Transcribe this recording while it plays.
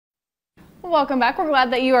Welcome back. We're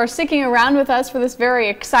glad that you are sticking around with us for this very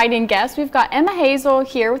exciting guest. We've got Emma Hazel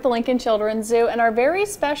here with the Lincoln Children's Zoo and our very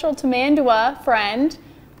special Tamandua friend,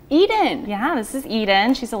 Eden. Yeah, this is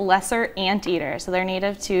Eden. She's a lesser anteater, so they're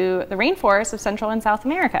native to the rainforests of Central and South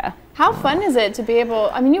America. How fun is it to be able,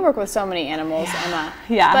 I mean, you work with so many animals, Emma.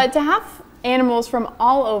 Yeah. But to have animals from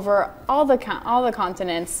all over, all the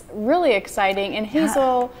continents, really exciting. And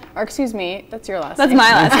Hazel, or excuse me, that's your last name. That's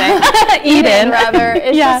my last name. Eden, rather.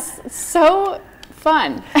 It's just so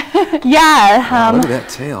fun. Yeah. Look at that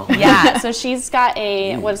tail. Yeah, so she's got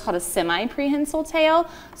a, what is called a semi-prehensile tail.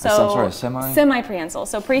 So I'm sorry, semi-prehensile.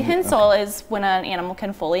 So prehensile is when an animal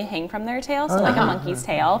can fully hang from their tail, so like a monkey's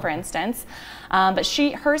tail, for instance. But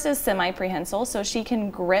hers is semi-prehensile, so she can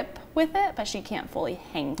grip with it, but she can't fully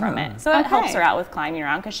hang from it. So it helps her out with climbing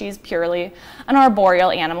around because she's purely an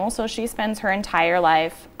arboreal animal, so she spends her entire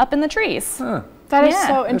life up in the trees. That is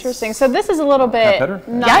so interesting. So this is a little bit.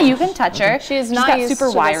 Yeah, you can touch her. She's not used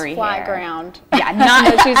super to wiry flat hair. ground. Yeah,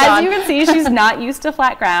 not as you can see, she's not used to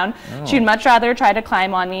flat ground. She'd much rather try to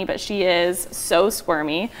climb on me, but she is so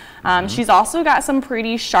squirmy. She's also got some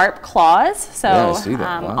pretty sharp claws. So I see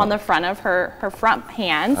that. Wow. on the front of her front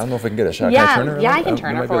hands. I don't know if we can get a shot. Yeah, can I turn her? yeah, I can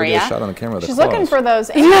turn her for you. Get a shot on the camera of the She's claws. looking for those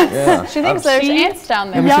ants. Yeah. She thinks there's ants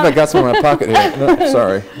down there. Let me see if I got some in my pocket here. No,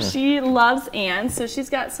 sorry. She loves ants, so she's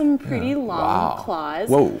got some pretty long claws.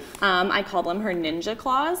 Whoa. I call them her ninja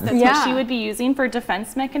claws. That's what she would be using for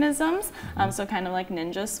defense mechanisms, so kind of like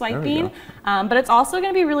ninja swiping. But it's also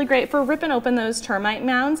going to be really great for ripping open those termite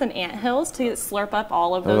mounds and ant hills to slurp up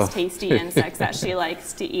all of those tasty insects that she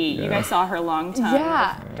likes to eat. You guys saw her long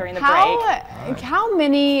tongue during the break. How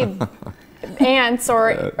many ants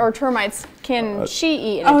or termites can she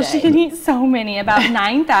eat in a day? She can eat so many, about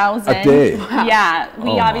 9,000. A day? Yeah,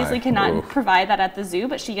 we obviously cannot provide that at the zoo,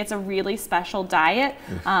 but she gets a really special diet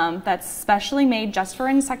that's specially made just for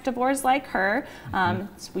insectivores like her.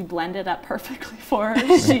 So we blend it up perfectly for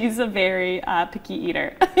her. She's a very picky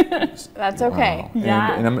eater. That's okay. Wow.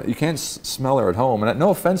 Yeah. And you can't smell her at home. And no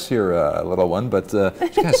offense here, little one, but she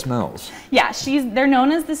kind of smells. Yeah, they're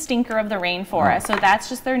known as the stinker of the rainforest. So that's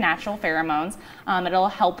just their natural pheromones. It'll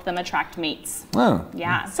help them attract mates. Oh.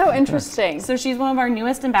 Yeah. So interesting. So she's one of our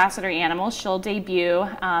newest ambassador animals. She'll debut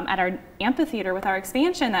at our amphitheater with our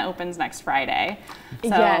expansion that opens next Friday. So,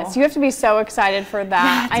 yes, you have to be so excited for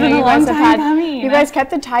that. Yeah, I know you guys kept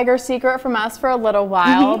the tiger secret from us for a little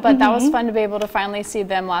while, but that was fun to be able to finally see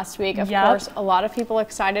them last week. Of course, a lot of people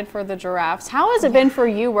excited for the giraffes. How has it been for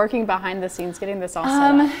you working behind the scenes, getting this all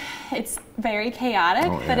set up? It's very chaotic,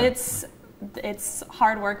 but it's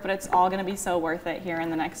hard work, but it's all going to be so worth it here in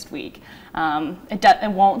the next week.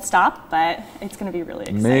 It won't stop, but it's going to be really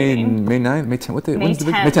exciting. May 9th, May 10th, what day? May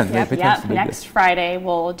 10th. May 10th. Yep. Next Friday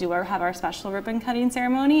we'll have our special ribbon cutting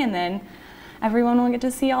ceremony, and then everyone will get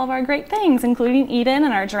to see all of our great things, including Eden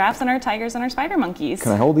and our giraffes and our tigers and our spider monkeys.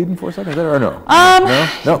 Can I hold Eden for a second? Is that or no?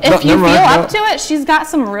 If you feel up to it, she's got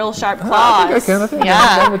some real sharp claws. I think I can.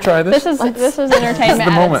 I'm gonna try this. This is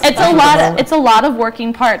entertainment. It's a lot of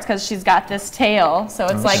working parts because she's got this tail, so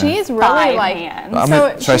it's like she's really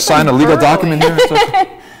like. Should I sign a legal document here?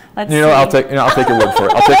 I'll take your word for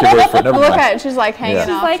it. I'll take your word for it. Never mind. Look at it. She's like hanging off.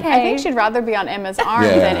 She's like, hey. I think she'd rather be on Emma's arm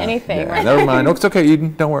than anything. Right? Never mind. No, it's okay,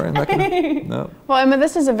 Eden. Don't worry. I'm not gonna. No. Well, Emma,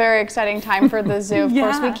 this is a very exciting time for the zoo. Of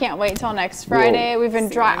course, we can't wait till next Friday. We've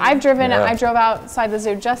been I drove outside the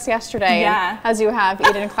zoo just yesterday. And, as you have,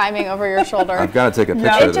 Eden climbing over your shoulder. I've got to take a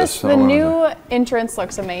picture of this. The new entrance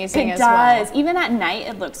looks amazing as well. It does. Even at night,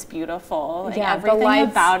 it looks beautiful. Like everything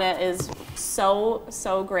about it is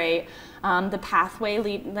so great. The pathway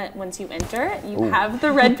once you enter, you have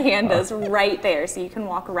the red pandas right there, so you can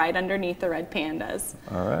walk right underneath the red pandas.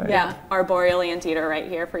 All right. Yeah, arboreal anteater right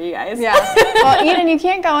here for you guys. Yeah. Well, Eden, you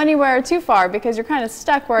can't go anywhere too far because you're kind of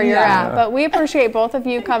stuck where you're at. But we appreciate both of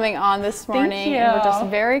you coming on this morning. Thank you. And we're just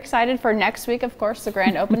very excited for next week, of course, the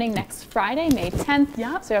grand opening next Friday, May 10th.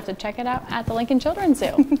 Yep. So you have to check it out at the Lincoln Children's Zoo.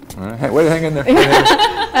 All right. Hey, way to hang in there.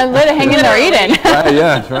 And way to hang in there, Eden. Right,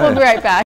 yeah, that's right. We'll be right back.